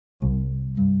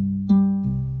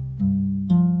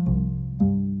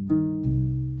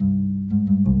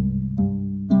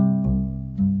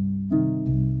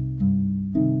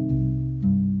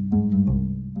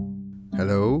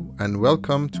and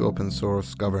welcome to Open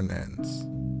Source Governance.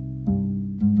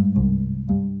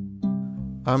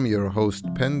 I'm your host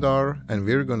Pendar, and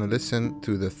we're going to listen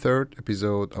to the third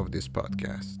episode of this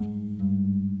podcast.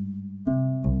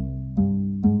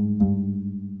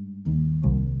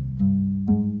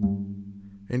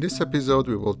 In this episode,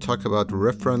 we will talk about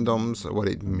referendums, what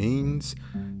it means,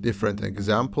 different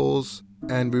examples,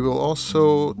 and we will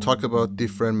also talk about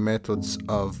different methods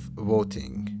of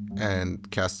voting and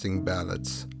casting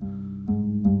ballots.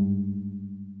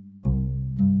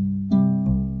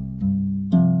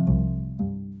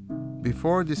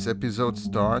 Before this episode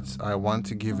starts, I want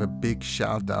to give a big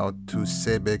shout out to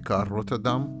CBK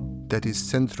Rotterdam, that is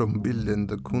Centrum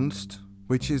Bildende Kunst,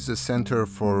 which is the Center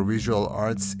for Visual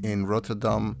Arts in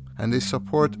Rotterdam, and they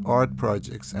support art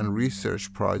projects and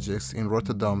research projects in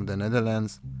Rotterdam, the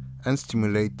Netherlands, and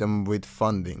stimulate them with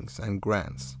fundings and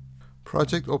grants.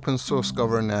 Project Open Source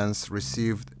Governance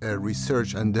received a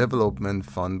Research and Development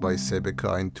Fund by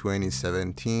CBK in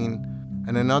 2017,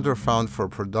 and another fund for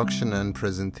production and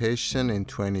presentation in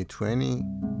 2020.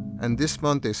 And this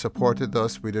month they supported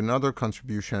us with another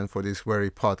contribution for this very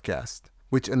podcast,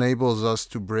 which enables us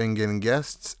to bring in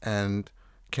guests and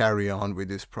carry on with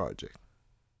this project.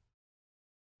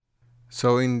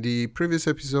 So in the previous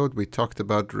episode, we talked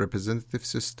about the representative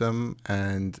system,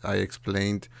 and I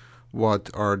explained what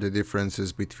are the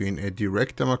differences between a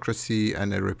direct democracy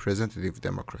and a representative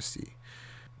democracy.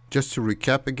 Just to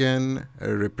recap again,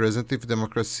 a representative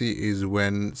democracy is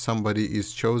when somebody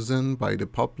is chosen by the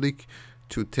public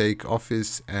to take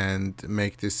office and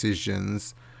make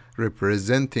decisions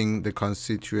representing the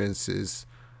constituencies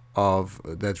of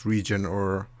that region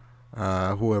or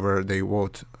whoever they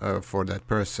vote for that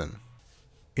person.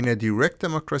 In a direct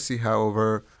democracy,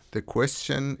 however, the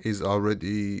question is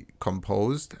already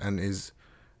composed and is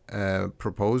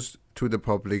proposed to the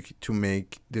public to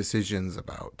make decisions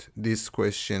about. This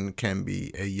question can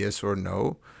be a yes or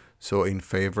no, so in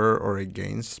favor or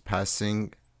against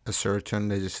passing a certain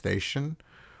legislation,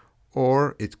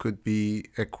 or it could be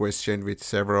a question with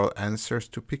several answers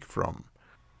to pick from.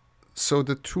 So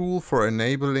the tool for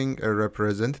enabling a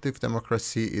representative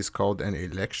democracy is called an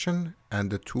election, and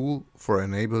the tool for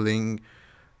enabling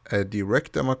a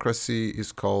direct democracy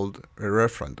is called a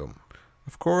referendum.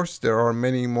 Of course, there are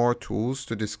many more tools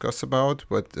to discuss about,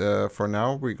 but for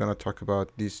now we're going to talk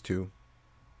about these two.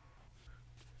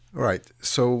 All right,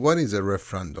 so what is a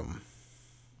referendum?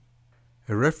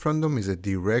 A referendum is a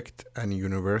direct and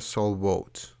universal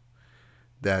vote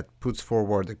that puts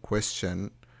forward a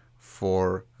question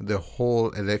for the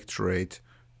whole electorate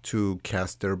to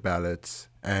cast their ballots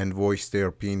and voice their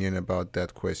opinion about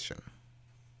that question.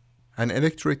 An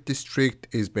electorate district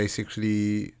is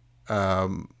basically a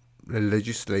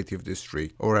legislative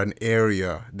district or an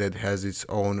area that has its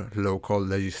own local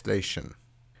legislation.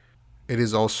 It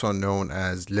is also known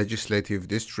as legislative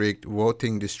district,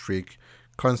 voting district,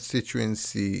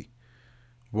 constituency,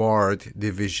 ward,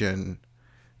 division,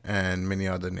 and many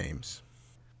other names.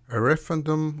 A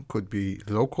referendum could be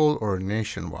local or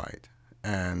nationwide,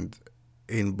 and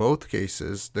in both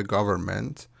cases, the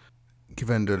government,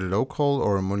 given the local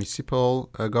or municipal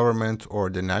government or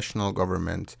the national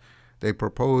government, they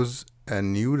propose a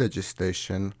new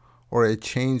legislation or a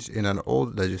change in an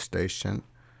old legislation,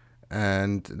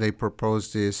 and they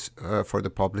propose this for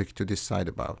the public to decide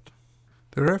about.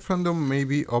 The referendum may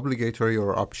be obligatory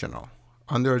or optional.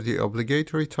 Under the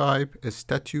obligatory type, a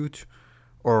statute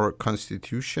or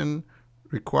constitution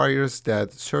requires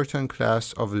that certain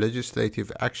class of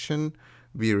legislative action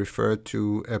be referred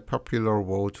to a popular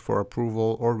vote for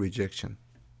approval or rejection.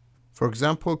 For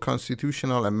example,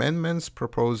 constitutional amendments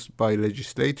proposed by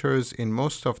legislators in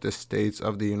most of the states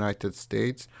of the United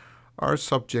States are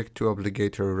subject to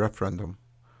obligatory referendum.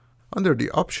 Under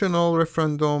the optional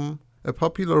referendum, a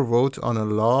popular vote on a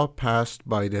law passed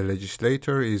by the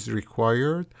legislator is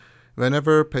required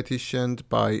whenever petitioned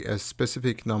by a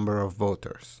specific number of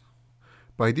voters.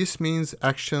 By this means,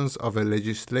 actions of a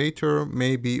legislator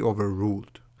may be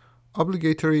overruled.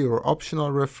 Obligatory or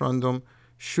optional referendum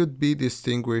should be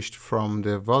distinguished from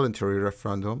the voluntary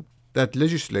referendum that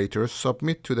legislators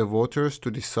submit to the voters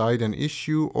to decide an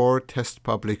issue or test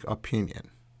public opinion.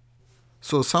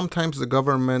 So sometimes the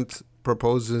government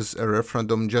proposes a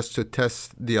referendum just to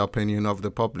test the opinion of the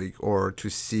public or to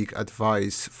seek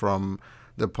advice from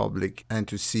the public and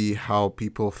to see how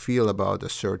people feel about a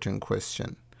certain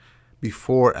question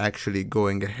before actually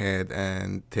going ahead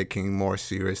and taking more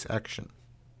serious action.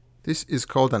 This is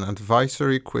called an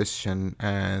advisory question,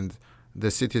 and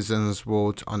the citizens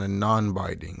vote on a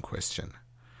non-binding question.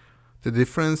 The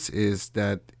difference is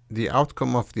that the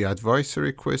outcome of the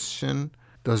advisory question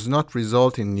does not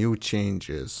result in new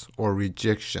changes or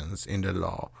rejections in the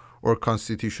law or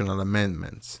constitutional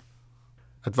amendments.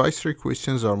 Advisory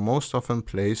questions are most often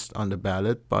placed on the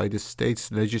ballot by the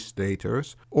state's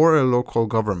legislators or a local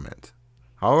government.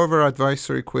 However,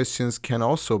 advisory questions can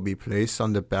also be placed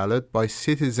on the ballot by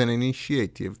citizen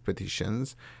initiative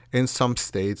petitions in some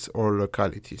states or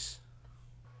localities.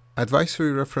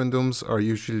 Advisory referendums are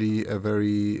usually a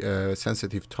very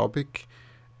sensitive topic,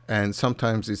 and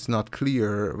sometimes it's not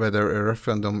clear whether a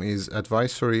referendum is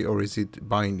advisory or is it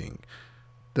binding.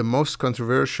 The most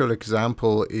controversial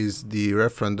example is the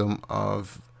referendum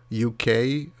of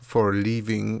UK for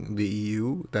leaving the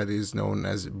EU, that is known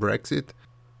as Brexit.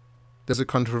 There's a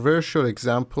controversial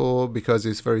example because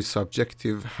it's very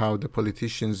subjective how the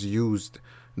politicians used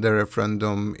the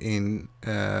referendum in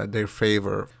their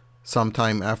favor.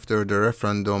 Sometime after the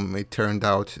referendum, it turned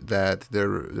out that the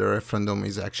referendum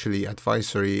is actually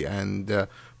advisory, and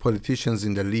politicians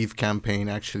in the Leave campaign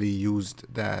actually used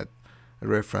that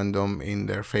referendum in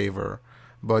their favor.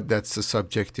 But that's a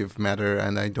subjective matter,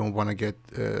 and I don't want to get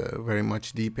very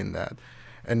much deep in that.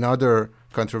 Another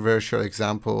controversial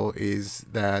example is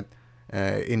that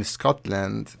in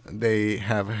Scotland, they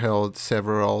have held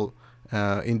several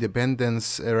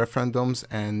independence referendums,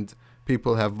 and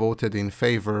people have voted in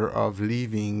favor of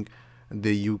leaving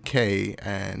the UK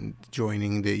and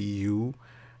joining the EU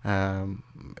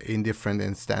in different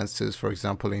instances. For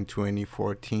example, in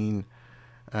 2014,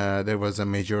 there was a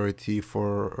majority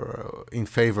in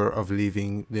favor of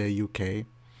leaving the UK.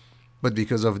 But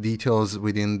because of details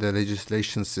within the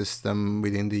legislation system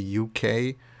within the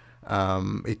UK,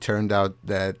 it turned out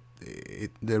that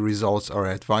the results are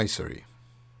advisory.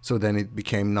 So then it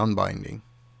became non-binding.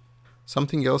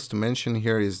 Something else to mention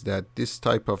here is that this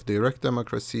type of direct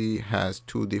democracy has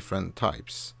two different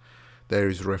types. There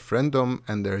is referendum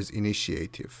and there is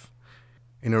initiative.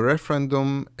 In a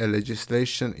referendum, a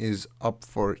legislation is up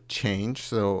for change,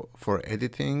 so for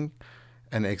editing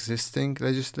an existing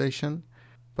legislation.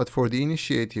 But for the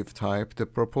initiative type, the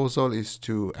proposal is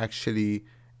to actually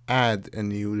add a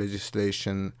new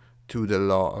legislation to the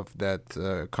law of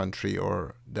that country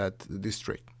or that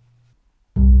district.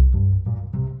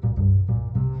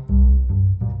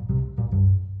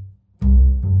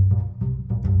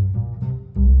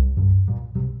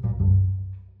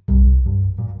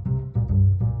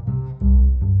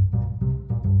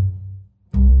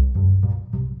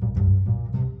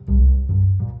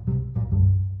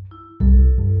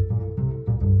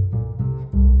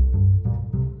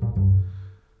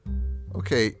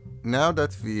 Okay, now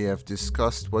that we have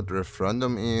discussed what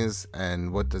referendum is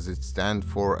and what does it stand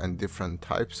for and different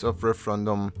types of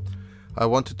referendum, I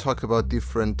want to talk about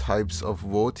different types of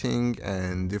voting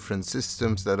and different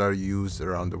systems that are used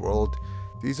around the world.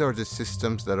 These are the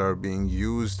systems that are being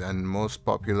used and most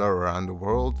popular around the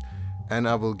world, and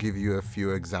I will give you a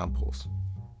few examples.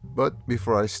 But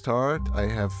before I start, I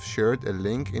have shared a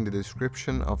link in the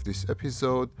description of this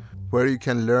episode where you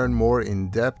can learn more in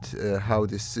depth how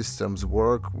these systems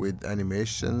work with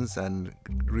animations and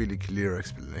really clear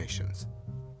explanations.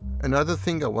 Another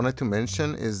thing I wanted to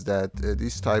mention is that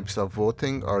these types of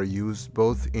voting are used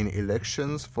both in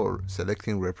elections for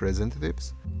selecting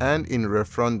representatives and in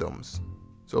referendums.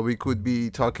 So we could be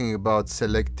talking about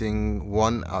selecting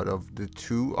one out of the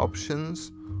two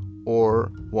options or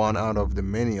one out of the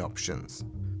many options.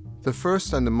 The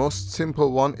first and the most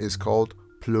simple one is called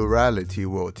plurality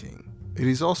voting. It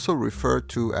is also referred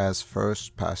to as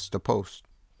first past the post.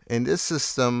 In this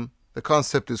system, the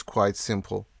concept is quite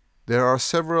simple. There are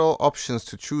several options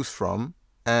to choose from,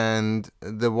 and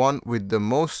the one with the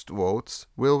most votes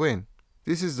will win.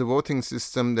 This is the voting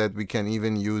system that we can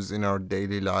even use in our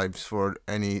daily lives for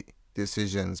any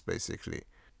decisions, basically,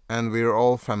 and we're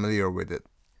all familiar with it.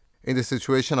 In the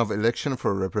situation of election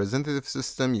for a representative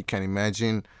system, you can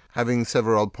imagine having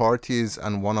several parties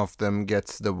and one of them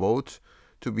gets the vote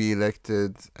to be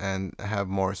elected and have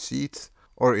more seats,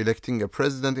 or electing a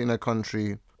president in a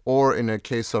country, or in a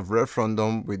case of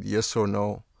referendum with yes or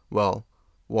no, well,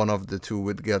 one of the two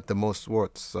would get the most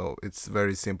votes, so it's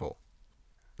very simple.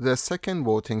 The second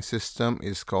voting system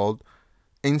is called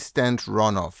instant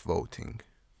runoff voting.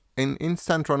 In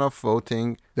instant runoff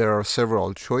voting, there are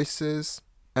several choices,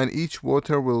 and each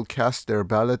voter will cast their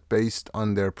ballot based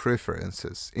on their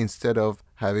preferences instead of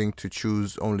having to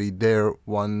choose only their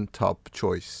one top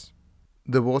choice.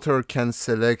 The voter can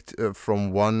select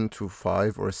from 1 to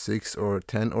 5 or 6 or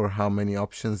 10 or how many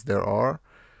options there are,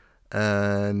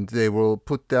 and they will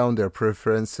put down their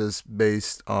preferences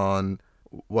based on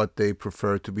what they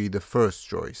prefer to be the first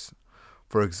choice.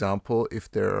 For example, if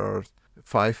there are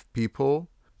 5 people,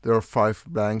 there are 5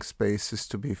 blank spaces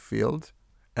to be filled,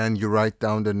 and you write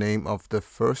down the name of the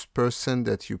first person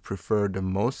that you prefer the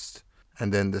most,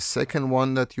 and then the second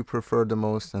one that you prefer the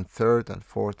most, and third and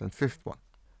fourth and fifth one.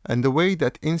 And the way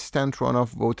that instant runoff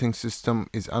voting system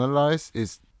is analyzed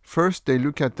is first they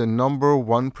look at the number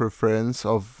one preference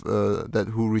of that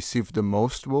who received the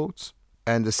most votes,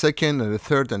 and the second and the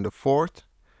third and the fourth.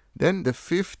 Then the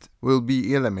fifth will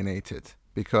be eliminated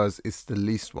because it's the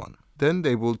least one. Then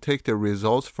they will take the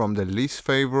results from the least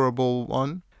favorable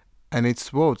one, and its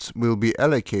votes will be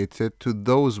allocated to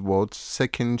those votes'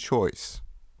 second choice.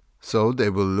 So they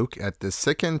will look at the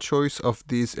second choice of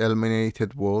these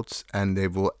eliminated votes, and they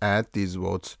will add these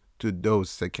votes to those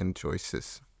second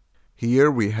choices. Here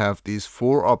we have these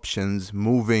four options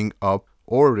moving up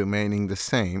or remaining the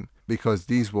same because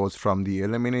these votes from the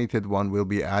eliminated one will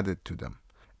be added to them.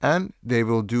 And they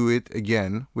will do it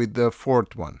again with the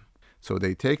fourth one. So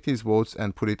they take these votes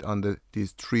and put it on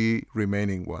these three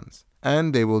remaining ones.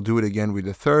 And they will do it again with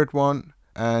the third one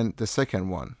and the second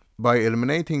one. By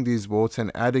eliminating these votes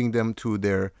and adding them to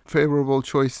their favorable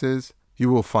choices, you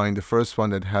will find the first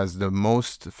one that has the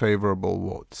most favorable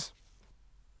votes.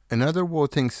 Another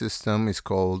voting system is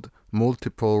called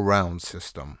multiple round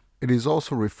system. It is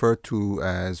also referred to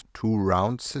as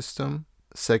two-round system,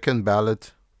 second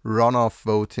ballot, runoff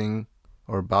voting,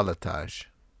 or ballotage.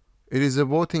 It is a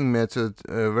voting method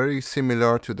very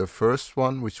similar to the first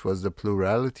one, which was the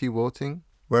plurality voting,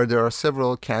 where there are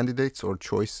several candidates or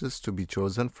choices to be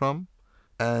chosen from,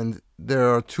 and there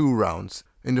are two rounds.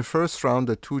 In the first round,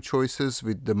 the two choices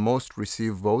with the most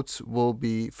received votes will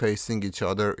be facing each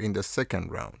other in the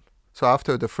second round. So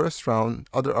after the first round,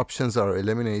 other options are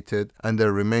eliminated and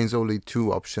there remains only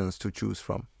two options to choose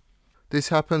from. This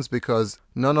happens because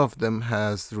none of them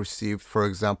has received, for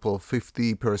example,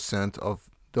 50% of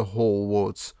the whole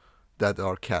votes that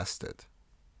are casted.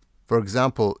 For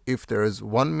example, if there is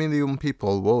 1 million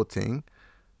people voting,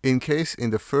 in case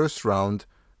in the first round,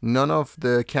 none of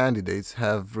the candidates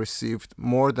have received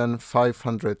more than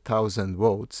 500,000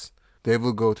 votes, they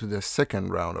will go to the second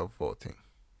round of voting.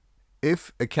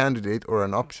 If a candidate or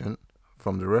an option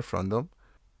from the referendum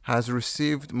has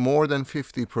received more than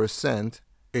 50%,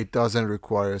 it doesn't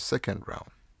require a second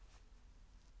round.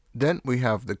 Then we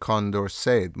have the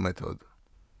Condorcet method.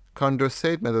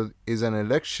 Condorcet method is an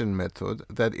election method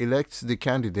that elects the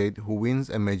candidate who wins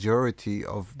a majority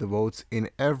of the votes in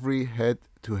every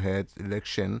head-to-head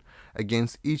election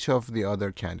against each of the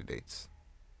other candidates.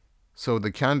 So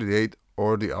the candidate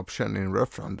or the option in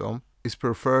referendum is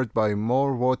preferred by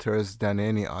more voters than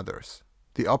any others.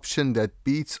 The option that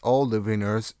beats all the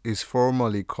winners is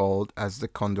formally called as the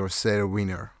Condorcet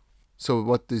winner. So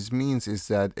what this means is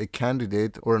that a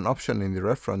candidate or an option in the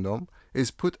referendum is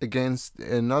put against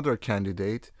another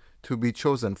candidate to be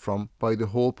chosen from by the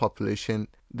whole population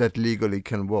that legally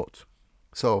can vote.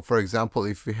 So, for example,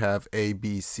 if we have A,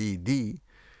 B, C, D,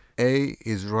 A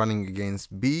is running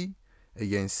against B,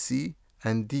 against C,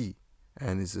 and D.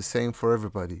 And it's the same for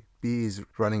everybody. B is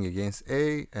running against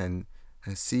A and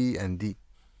C and D.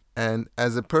 And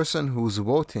as a person who's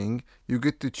voting, you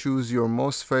get to choose your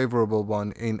most favorable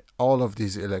one in all of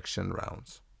these election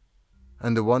rounds.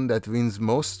 And the one that wins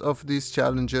most of these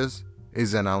challenges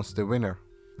is announced the winner.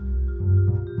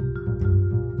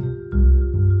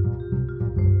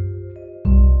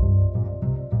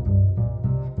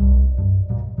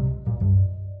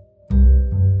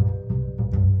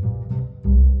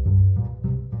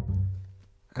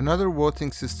 Another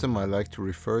voting system I like to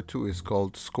refer to is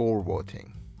called score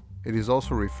voting. It is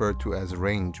also referred to as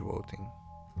range voting.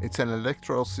 It's an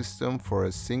electoral system for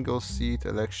a single-seat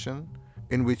election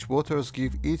in which voters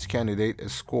give each candidate a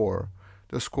score.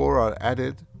 The score are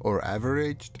added or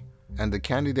averaged, and the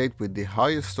candidate with the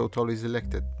highest total is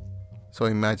elected. So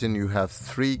imagine you have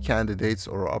 3 candidates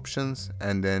or options,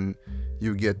 and then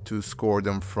you get to score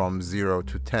them from 0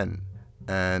 to 10.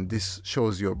 And this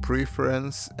shows your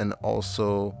preference and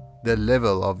also the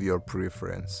level of your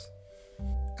preference.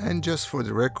 And just for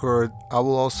the record, I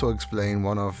will also explain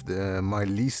one of my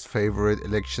least favorite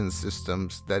election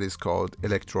systems that is called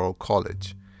Electoral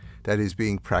College, that is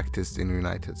being practiced in the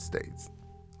United States.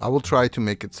 I will try to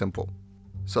make it simple.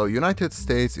 So United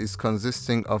States is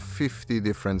consisting of 50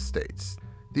 different states.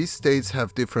 These states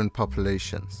have different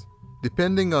populations.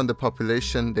 Depending on the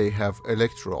population, they have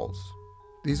electorals.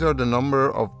 These are the number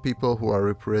of people who are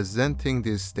representing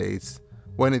these states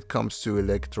when it comes to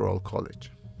Electoral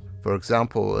College. For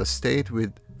example, a state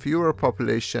with fewer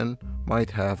population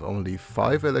might have only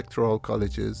 5 electoral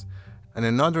colleges, and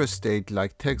another state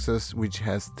like Texas, which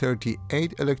has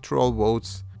 38 electoral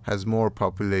votes, has more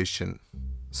population.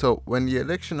 So when the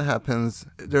election happens,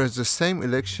 there is the same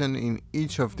election in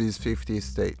each of these 50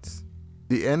 states.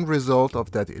 the end result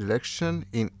of that election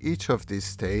in each of these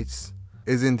states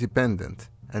is independent,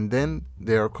 and then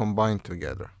they are combined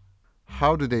together.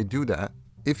 How do they do that?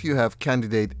 If you have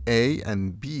candidate A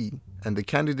and B, and the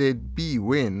candidate B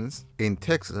wins in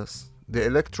Texas, the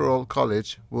Electoral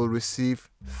College will receive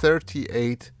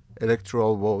 38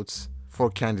 electoral votes for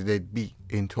candidate B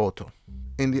in total.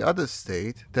 In the other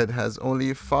state that has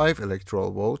only 5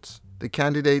 electoral votes, the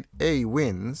candidate A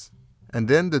wins, and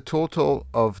then the total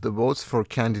of the votes for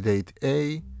candidate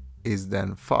A is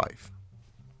then 5.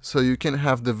 So you can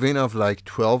have the win of like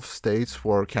 12 states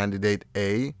for candidate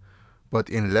A, but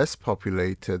in less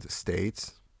populated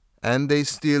states, and they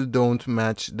still don't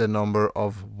match the number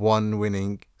of one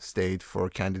winning state for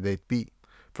candidate B.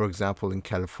 For example, in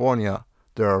California,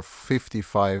 there are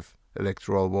 55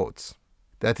 electoral votes.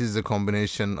 That is a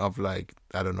combination of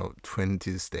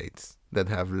 20 states that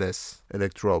have less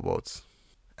electoral votes.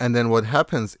 And then what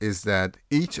happens is that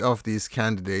each of these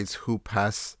candidates who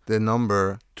pass the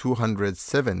number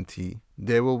 270,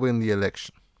 they will win the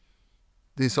election.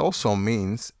 This also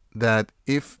means that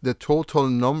if the total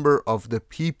number of the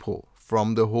people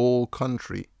from the whole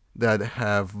country that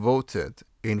have voted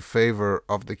in favor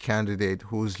of the candidate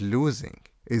who's losing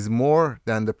is more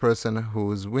than the person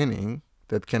who's winning,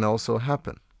 that can also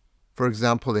happen. For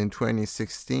example, in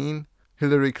 2016,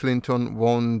 Hillary Clinton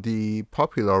won the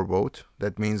popular vote.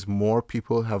 That means more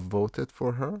people have voted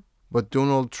for her. But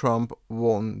Donald Trump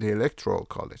won the Electoral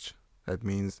College. That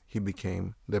means he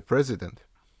became the president.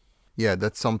 Yeah,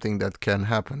 that's something that can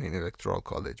happen in Electoral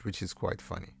College, which is quite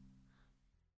funny.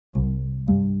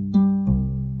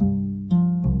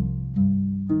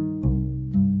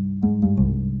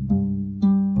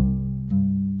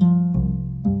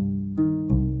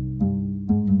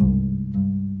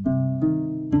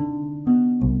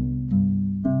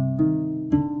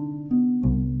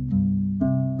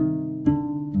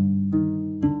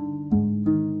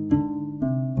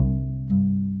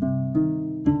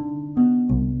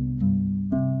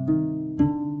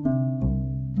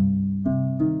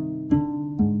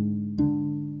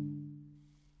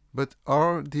 But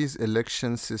are these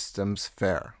election systems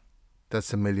fair?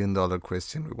 That's $1 million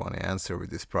question we want to answer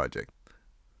with this project.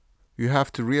 You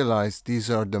have to realize these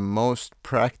are the most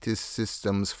practiced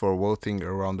systems for voting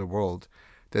around the world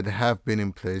that have been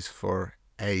in place for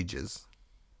ages.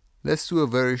 Let's do a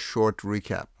very short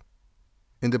recap.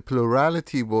 In the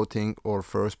plurality voting, or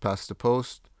first past the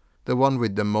post, the one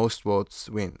with the most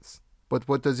votes wins. But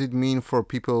what does it mean for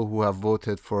people who have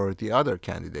voted for the other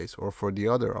candidates or for the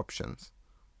other options?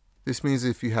 This means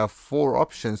if you have 4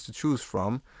 options to choose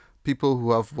from, people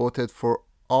who have voted for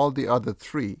all the other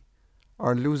 3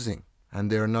 are losing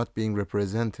and they are not being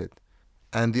represented.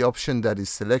 And the option that is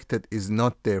selected is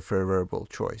not their favorable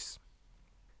choice.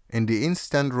 In the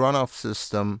instant runoff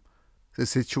system, the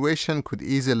situation could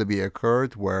easily be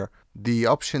occurred where the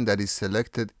option that is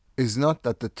selected is not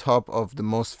at the top of the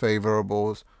most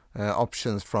favorable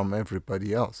options from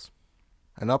everybody else.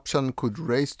 An option could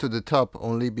raise to the top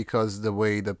only because the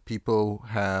way the people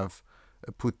have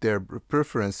put their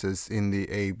preferences in the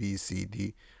A, B, C,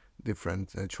 D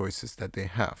different choices that they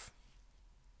have.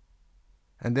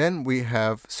 And then we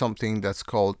have something that's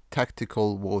called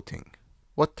tactical voting.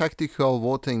 What tactical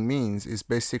voting means is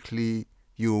basically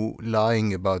you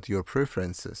lying about your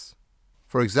preferences.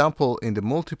 For example, in the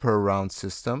multiple round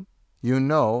system, you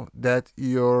know that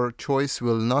your choice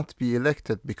will not be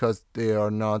elected because they are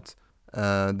not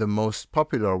the most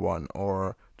popular one,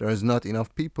 or there is not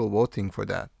enough people voting for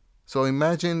that. So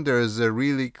imagine there is a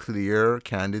really clear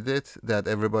candidate that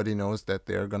everybody knows that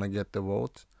they are going to get the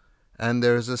vote, and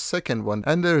there is a second one,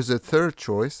 and there is a third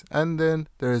choice, and then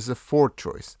there is a fourth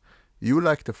choice. You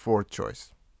like the fourth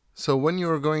choice. So when you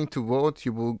are going to vote,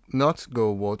 you will not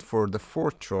go vote for the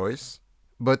fourth choice,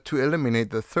 but to eliminate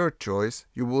the third choice,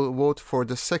 you will vote for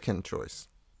the second choice.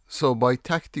 So by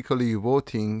tactically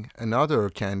voting another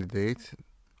candidate,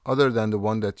 other than the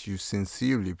one that you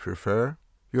sincerely prefer,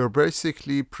 you're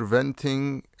basically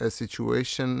preventing a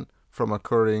situation from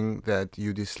occurring that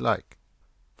you dislike.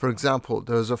 For example,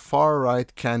 there's a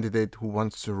far-right candidate who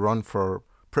wants to run for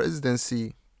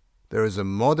presidency. There is a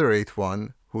moderate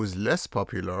one who is less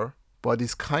popular, but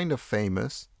is kind of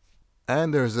famous.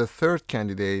 And there's a third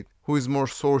candidate who is more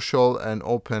social and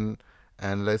open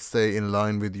and, let's say, in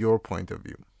line with your point of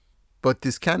view. But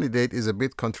this candidate is a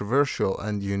bit controversial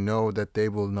and you know that they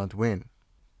will not win.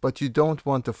 But you don't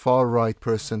want a far-right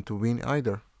person to win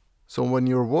either. So when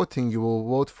you're voting, you will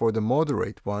vote for the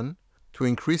moderate one to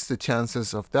increase the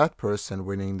chances of that person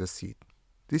winning the seat.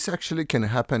 This actually can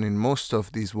happen in most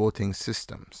of these voting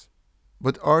systems.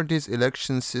 But are these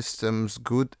election systems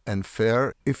good and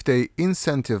fair if they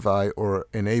incentivize or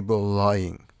enable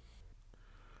lying?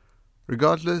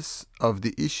 Regardless of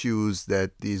the issues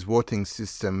that these voting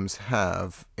systems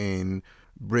have in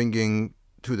bringing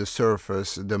to the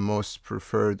surface the most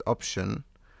preferred option,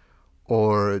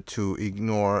 or to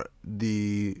ignore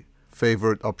the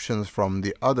favored options from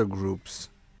the other groups,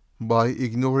 by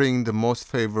ignoring the most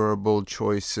favorable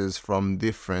choices from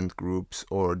different groups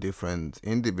or different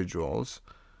individuals,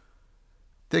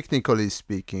 technically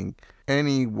speaking,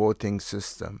 any voting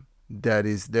system that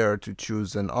is there to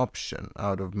choose an option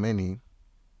out of many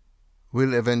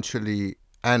will eventually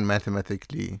and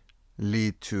mathematically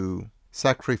lead to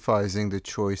sacrificing the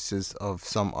choices of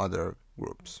some other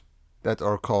groups that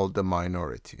are called the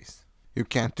minorities. You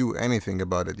can't do anything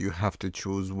about it. You have to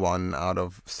choose one out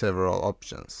of several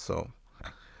options. So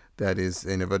that is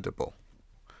inevitable.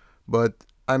 But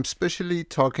I'm especially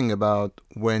talking about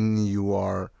when you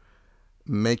are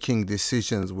making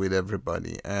decisions with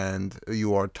everybody and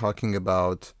you are talking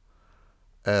about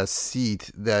a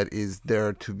seat that is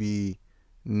there to be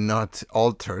not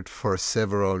altered for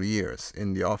several years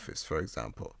in the office, for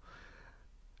example.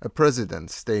 A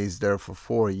president stays there for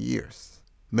 4 years.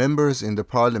 Members in the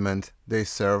parliament, they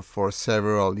serve for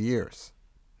several years.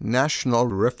 National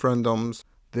referendums,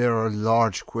 there are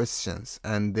large questions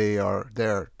and they are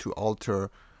there to alter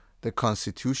the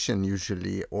constitution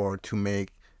usually, or to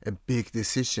make a big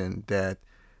decision that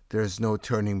there's no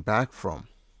turning back from.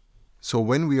 So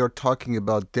when we are talking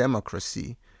about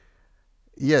democracy,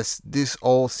 yes, this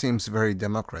all seems very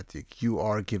democratic. You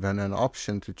are given an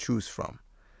option to choose from.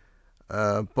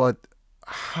 But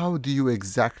how do you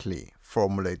exactly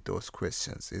formulate those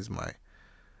questions is my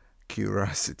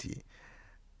curiosity.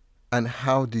 And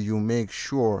how do you make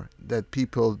sure that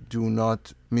people do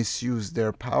not misuse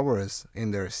their powers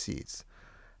in their seats?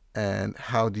 And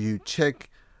how do you check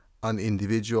on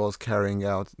individuals carrying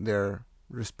out their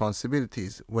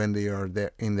responsibilities when they are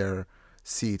there in their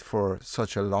seat for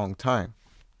such a long time?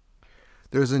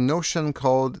 There's a notion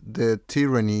called the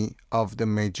tyranny of the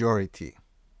majority.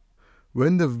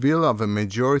 When the will of a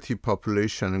majority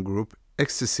population group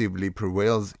excessively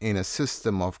prevails in a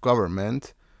system of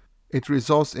government, it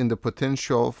results in the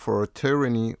potential for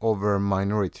tyranny over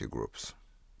minority groups.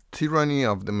 Tyranny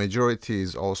of the majority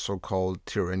is also called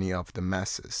tyranny of the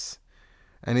masses,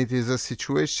 and it is a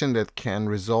situation that can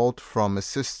result from a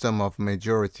system of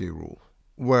majority rule,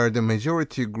 where the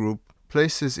majority group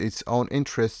places its own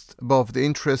interests above the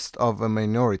interest of a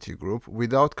minority group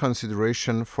without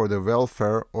consideration for the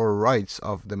welfare or rights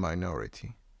of the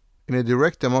minority. In a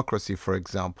direct democracy, for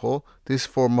example, this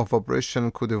form of operation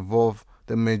could involve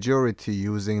the majority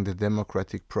using the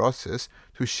democratic process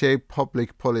to shape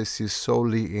public policies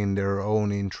solely in their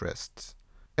own interests,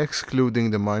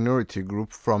 excluding the minority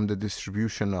group from the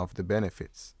distribution of the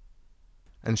benefits.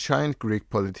 Ancient Greek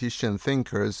politician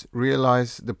thinkers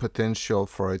realized the potential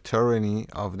for a tyranny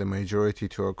of the majority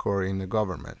to occur in the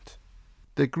government.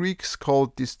 The Greeks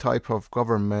called this type of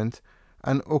government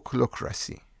an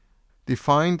ochlocracy,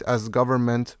 defined as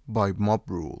government by mob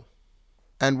rule.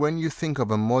 And when you think of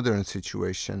a modern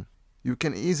situation, you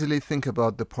can easily think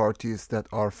about the parties that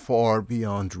are far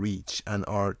beyond reach and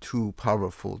are too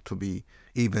powerful to be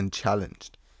even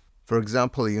challenged. For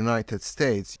example, the United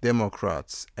States,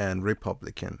 Democrats and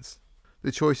Republicans.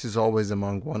 The choice is always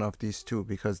among one of these two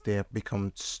because they have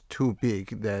become too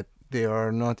big that they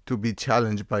are not to be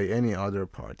challenged by any other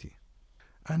party.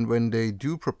 And when they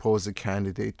do propose a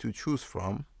candidate to choose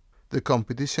from, the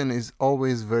competition is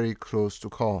always very close to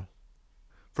call.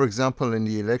 For example, in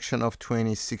the election of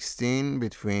 2016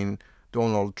 between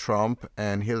Donald Trump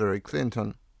and Hillary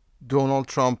Clinton, Donald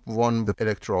Trump won the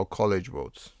Electoral College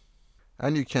votes.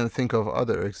 And you can think of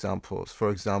other examples. For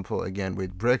example, again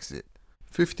with Brexit,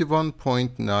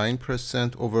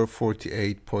 51.9% over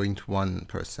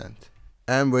 48.1%.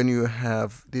 And when you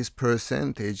have these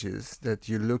percentages that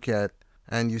you look at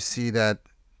and you see that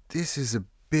this is a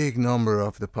big number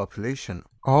of the population,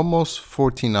 almost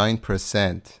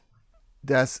 49%.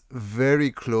 That's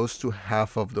very close to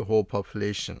half of the whole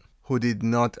population who did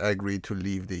not agree to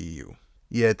leave the EU.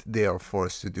 Yet they are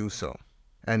forced to do so.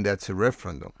 And that's a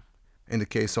referendum. In the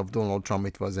case of Donald Trump,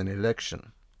 it was an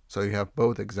election. So you have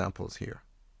both examples here.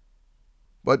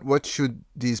 But what should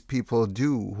these people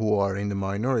do who are in the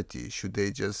minority? Should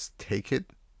they just take it?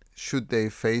 Should they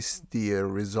face the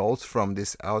results from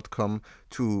this outcome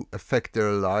to affect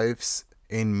their lives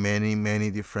in many,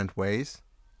 many different ways?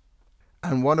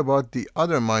 And what about the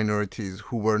other minorities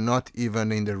who were not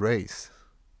even in the race?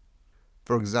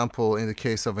 For example, in the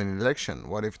case of an election,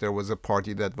 what if there was a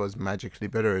party that was magically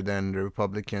better than the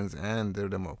Republicans and the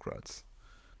Democrats?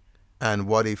 And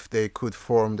what if they could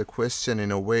form the question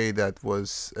in a way that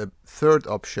was a third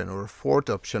option or a fourth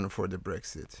option for the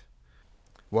Brexit?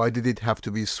 Why did it have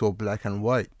to be so black and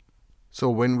white? So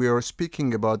when we are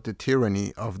speaking about the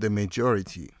tyranny of the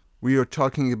majority, we are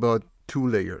talking about two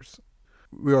layers.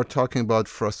 We are talking about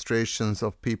frustrations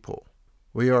of people.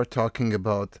 We are talking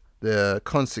about the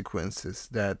consequences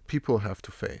that people have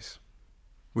to face.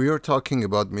 We are talking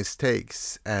about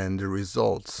mistakes and the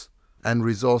results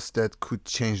that could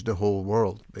change the whole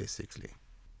world, basically.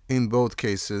 In both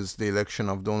cases, the election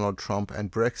of Donald Trump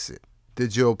and Brexit, the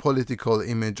geopolitical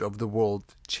image of the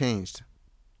world changed.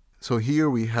 So here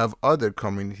we have other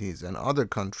communities and other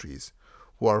countries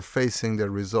who are facing the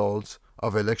results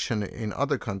of election in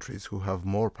other countries who have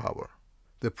more power.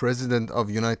 The President of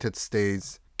the United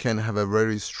States can have a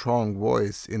very strong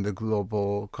voice in the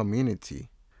global community,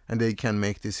 and they can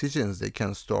make decisions, they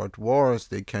can start wars,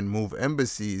 they can move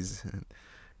embassies,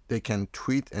 they can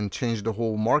tweet and change the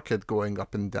whole market going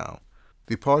up and down.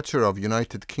 Departure of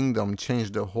United Kingdom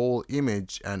changed the whole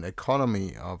image and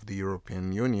economy of the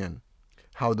European Union.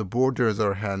 How the borders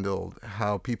are handled,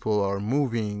 how people are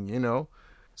moving,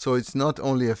 So it's not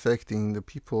only affecting the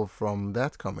people from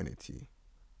that community.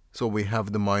 So we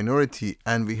have the minority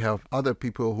and we have other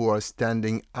people who are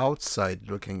standing outside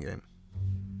looking in.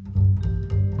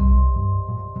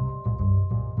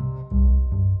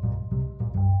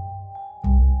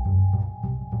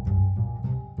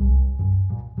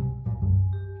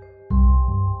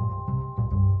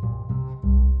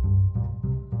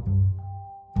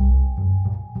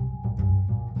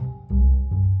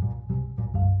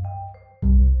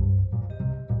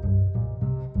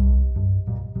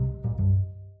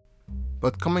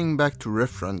 But coming back to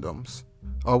referendums,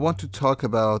 I want to talk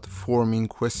about forming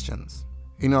questions.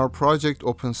 In our project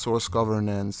Open Source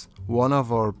Governance, one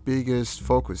of our biggest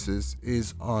focuses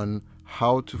is on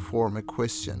how to form a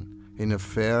question in a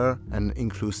fair and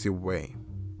inclusive way.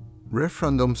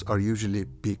 Referendums are usually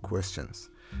big questions,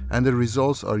 and the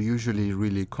results are usually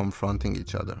really confronting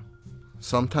each other.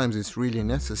 Sometimes it's really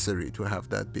necessary to have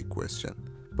that big question.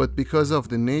 But because of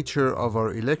the nature of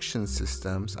our election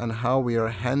systems and how we are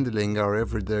handling our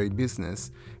everyday business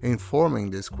in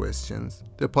forming these questions,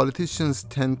 the politicians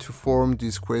tend to form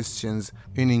these questions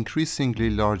in increasingly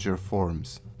larger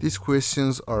forms. These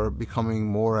questions are becoming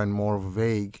more and more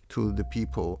vague to the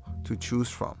people to choose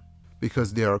from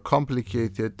because they are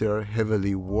complicated, they are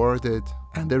heavily worded,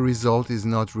 and the result is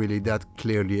not really that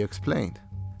clearly explained,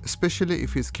 especially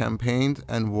if it's campaigned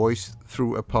and voiced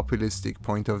through a populistic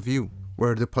point of view,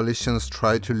 where the politicians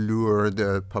try to lure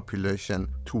the population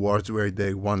towards where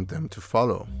they want them to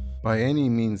follow, by any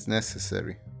means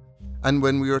necessary. And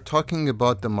when we are talking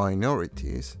about the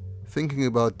minorities, thinking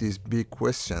about these big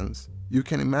questions, you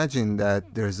can imagine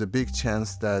that there's a big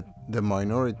chance that the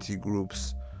minority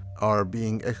groups are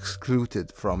being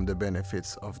excluded from the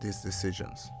benefits of these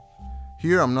decisions.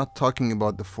 Here I'm not talking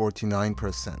about the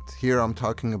 49%. Here I'm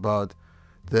talking about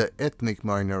the ethnic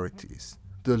minorities,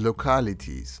 the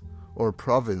localities, or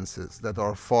provinces that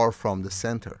are far from the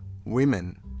center,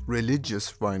 women,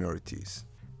 religious minorities,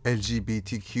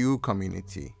 LGBTQ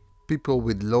community, people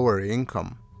with lower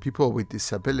income, people with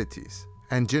disabilities,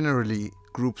 and generally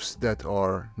groups that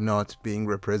are not being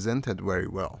represented very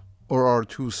well or are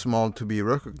too small to be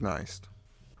recognized.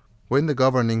 When the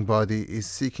governing body is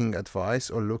seeking advice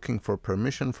or looking for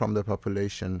permission from the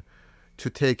population to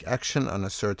take action on a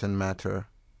certain matter,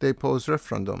 they pose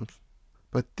referendums.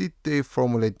 But did they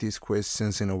formulate these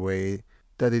questions in a way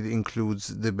that it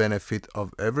includes the benefit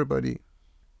of everybody?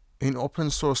 In open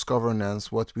source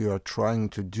governance, what we are trying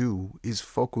to do is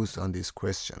focus on these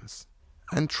questions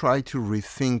and try to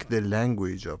rethink the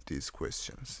language of these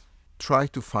questions. Try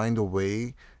to find a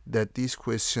way that these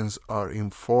questions are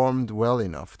informed well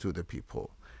enough to the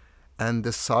people. And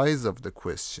the size of the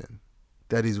question,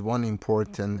 that is one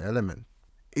important element.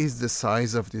 Is the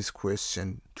size of this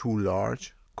question too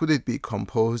large? Could it be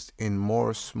composed in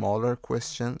more smaller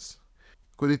questions?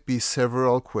 Could it be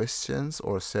several questions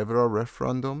or several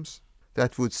referendums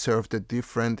that would serve the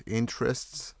different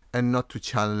interests and not to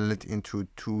channel it into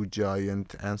two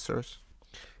giant answers?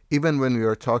 Even when we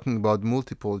are talking about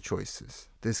multiple choices,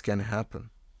 this can happen.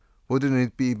 Wouldn't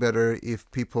it be better if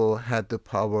people had the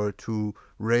power to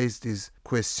raise these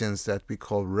questions that we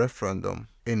call referendum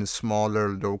in smaller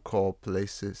local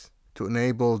places, to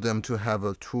enable them to have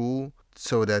a tool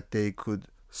so that they could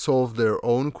solve their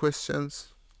own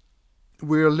questions?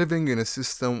 We are living in a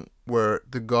system where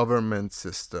the government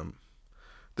system,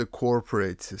 the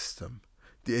corporate system,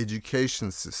 the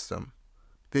education system,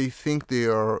 they think they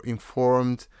are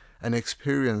informed and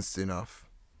experienced enough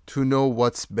to know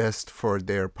what's best for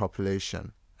their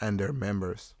population and their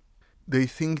members. They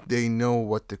think they know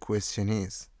what the question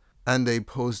is, and they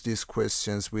pose these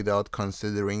questions without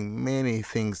considering many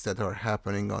things that are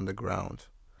happening on the ground.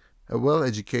 A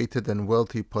well-educated and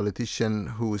wealthy politician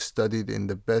who studied in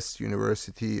the best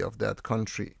university of that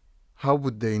country, how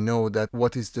would they know that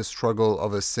what is the struggle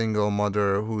of a single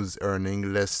mother who's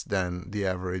earning less than the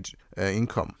average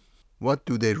income? What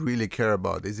do they really care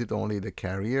about? Is it only the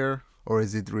career, or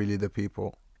is it really the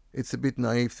people? It's a bit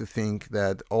naive to think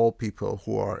that all people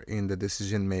who are in the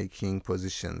decision-making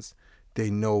positions, they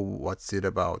know what's it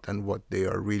about and what they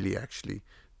are really actually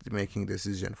making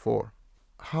decision for.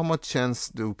 How much chance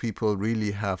do people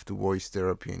really have to voice their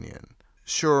opinion?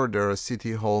 Sure, there are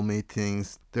city hall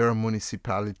meetings, there are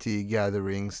municipality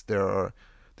gatherings, there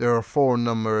are phone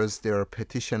numbers, there are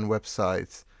petition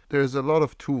websites. There's a lot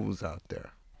of tools out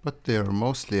there, but they are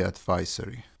mostly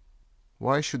advisory.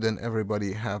 Why shouldn't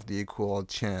everybody have the equal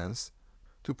chance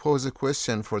to pose a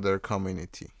question for their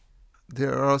community?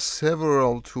 There are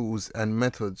several tools and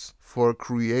methods for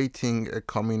creating a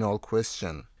communal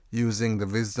question, using the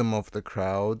wisdom of the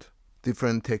crowd,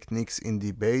 different techniques in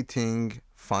debating,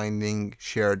 finding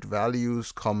shared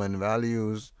values, common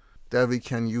values that we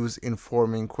can use in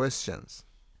forming questions.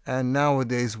 And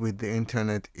nowadays with the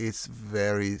internet, it's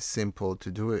very simple to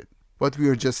do it. But we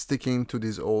are just sticking to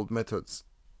these old methods.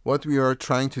 What we are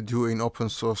trying to do in open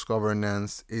source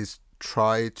governance is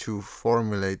try to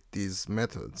formulate these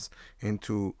methods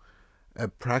into a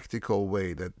practical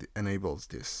way that enables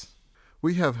this.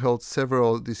 We have held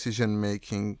several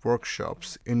decision-making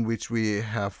workshops in which we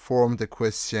have formed a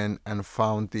question and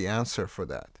found the answer for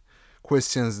that.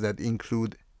 Questions that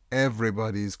include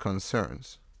everybody's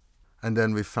concerns. And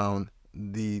then we found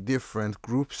the different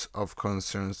groups of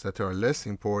concerns that are less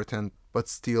important but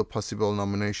still possible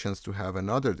nominations to have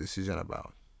another decision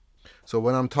about. So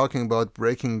when I'm talking about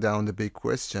breaking down the big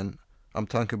question, I'm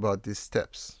talking about these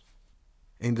steps.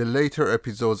 In the later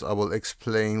episodes, I will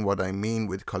explain what I mean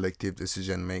with collective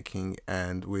decision making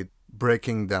and with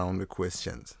breaking down the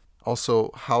questions.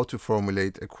 Also, how to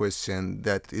formulate a question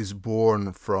that is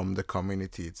born from the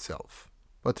community itself.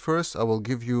 But first, I will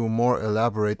give you more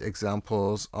elaborate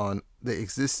examples on the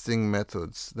existing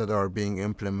methods that are being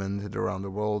implemented around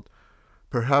the world.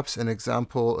 Perhaps an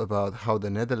example about how the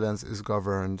Netherlands is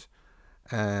governed,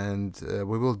 and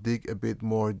we will dig a bit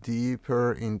more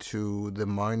deeper into the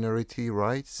minority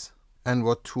rights and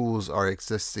what tools are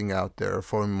existing out there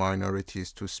for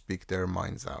minorities to speak their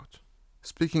minds out.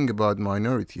 Speaking about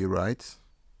minority rights,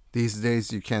 these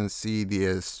days you can see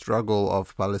the struggle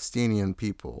of Palestinian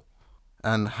people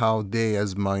and how they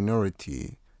as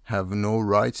minority have no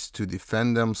rights to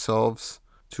defend themselves,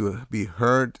 to be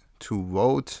heard, to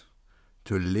vote,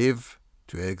 to live,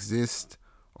 to exist,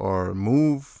 or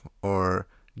move, or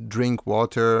drink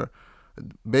water,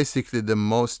 basically the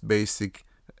most basic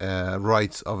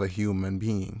rights of a human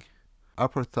being.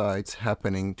 Apartheid's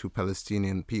happening to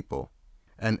Palestinian people,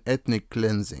 and ethnic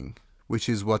cleansing, which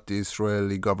is what the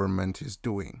Israeli government is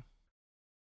doing.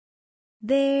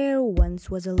 There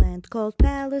once was a land called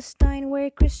Palestine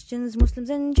where Christians, Muslims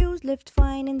and Jews lived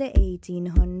fine. In the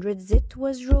 1800s it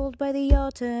was ruled by the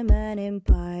Ottoman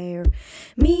Empire.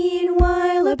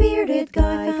 Meanwhile a bearded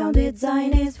guy founded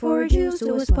Zionist for Jews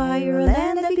to aspire, a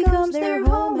land that becomes their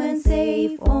home and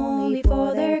safe only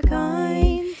for their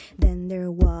kind. Then there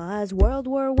was World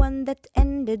War I that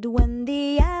ended when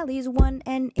the Allies won,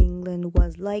 and England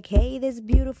was like, hey, this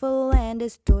beautiful land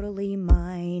is totally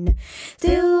mine.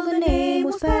 Till the name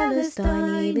was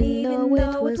Palestine, even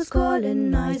though it was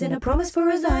colonized, and a promise for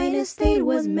a Zionist state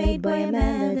was made by a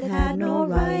man that had no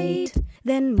right.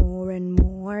 Then more and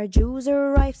more Jews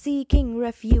arrived seeking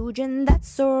refuge, and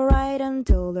that's alright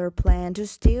until their plan to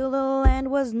steal the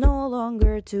land was no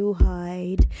longer to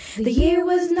hide. The year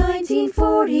was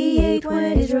 1948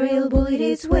 when Israel bullied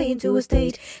its way into a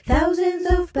state. Thousands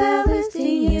of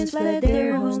Palestinians fled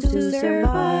their homes to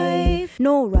survive.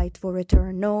 No right for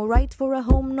return, no right for a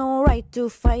home, no right to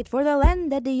fight for the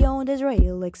land that they owned.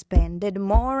 Israel expanded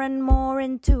more and more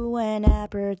into an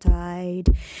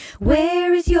apartheid.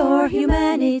 Where is your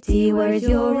humanity? Where is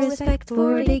your respect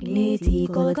for dignity?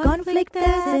 Call it conflict,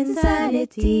 that's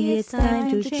insanity. It's time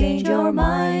to change your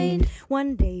mind.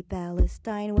 One day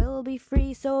Palestine will be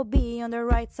free, so be on the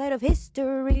right side of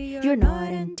history. You're not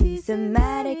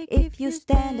anti-Semitic if you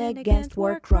stand against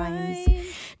war crimes.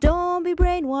 Don't be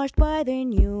brainwashed by the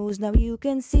news. Now you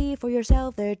can see for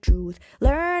yourself the truth.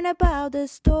 Learn about the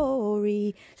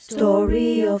story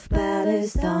of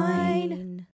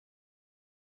Palestine.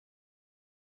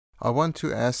 I want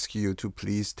to ask you to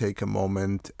please take a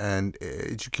moment and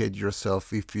educate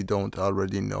yourself, if you don't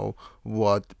already know,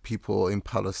 what people in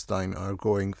Palestine are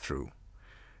going through.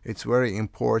 It's very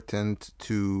important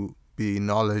to be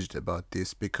knowledgeable about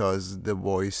this because the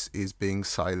voice is being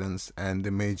silenced and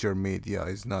the major media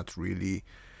is not really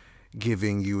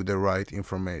giving you the right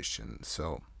information.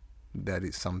 So that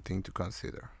is something to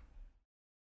consider.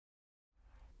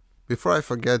 Before I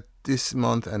forget, this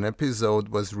month an episode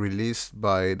was released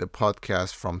by the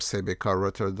podcast from CBK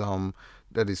Rotterdam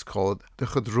that is called De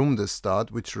Gedroomde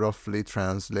Stad, which roughly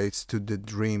translates to the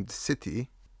Dreamed City.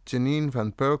 Janine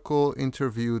Van Perkel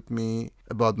interviewed me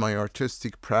about my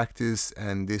artistic practice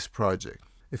and this project.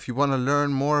 If you want to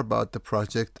learn more about the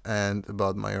project and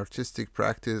about my artistic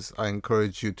practice, I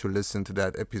encourage you to listen to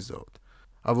that episode.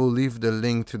 I will leave the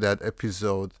link to that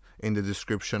episode in the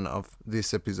description of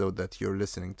this episode that you're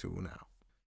listening to now.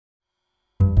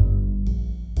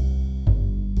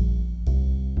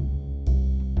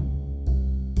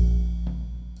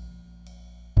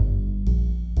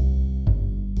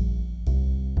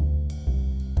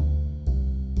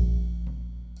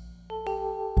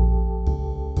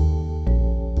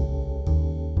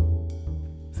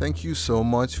 Thank you so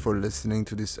much for listening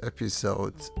to this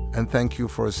episode, and thank you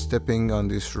for stepping on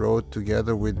this road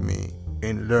together with me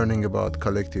in learning about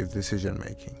collective decision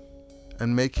making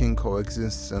and making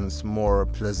coexistence more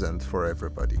pleasant for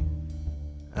everybody.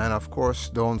 And of course,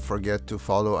 don't forget to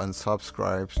follow and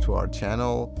subscribe to our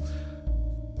channel.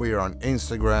 We are on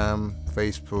Instagram,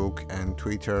 Facebook, and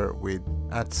Twitter with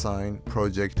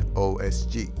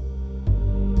 @ProjectOSG.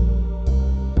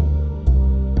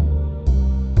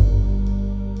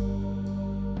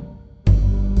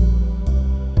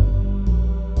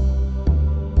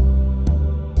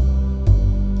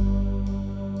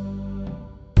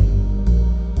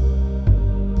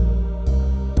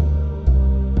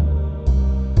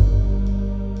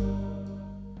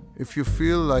 If you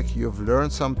feel like you've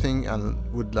learned something and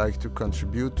would like to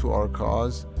contribute to our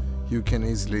cause, you can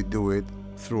easily do it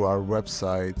through our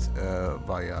website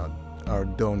via our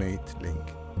donate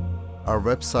link. Our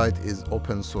website is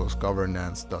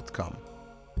opensourcegovernance.com.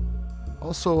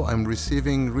 Also, I'm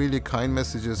receiving really kind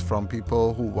messages from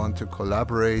people who want to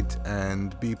collaborate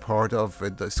and be part of a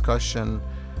discussion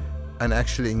and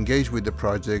actually engage with the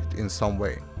project in some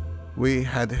way. We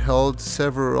had held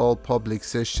several public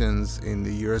sessions in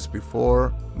the years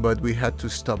before, but we had to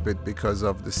stop it because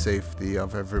of the safety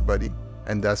of everybody,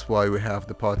 and that's why we have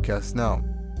the podcast now.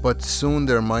 But soon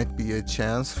there might be a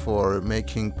chance for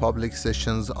making public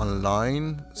sessions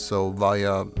online, so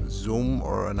via Zoom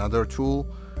or another tool.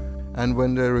 And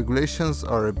when the regulations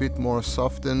are a bit more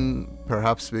softened,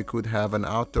 perhaps we could have an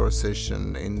outdoor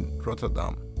session in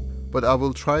Rotterdam. But I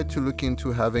will try to look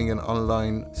into having an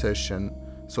online session.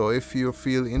 So if you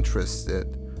feel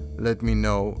interested, let me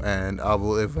know and I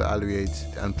will evaluate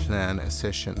and plan a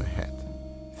session ahead.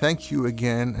 Thank you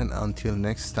again, and until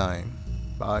next time,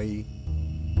 bye.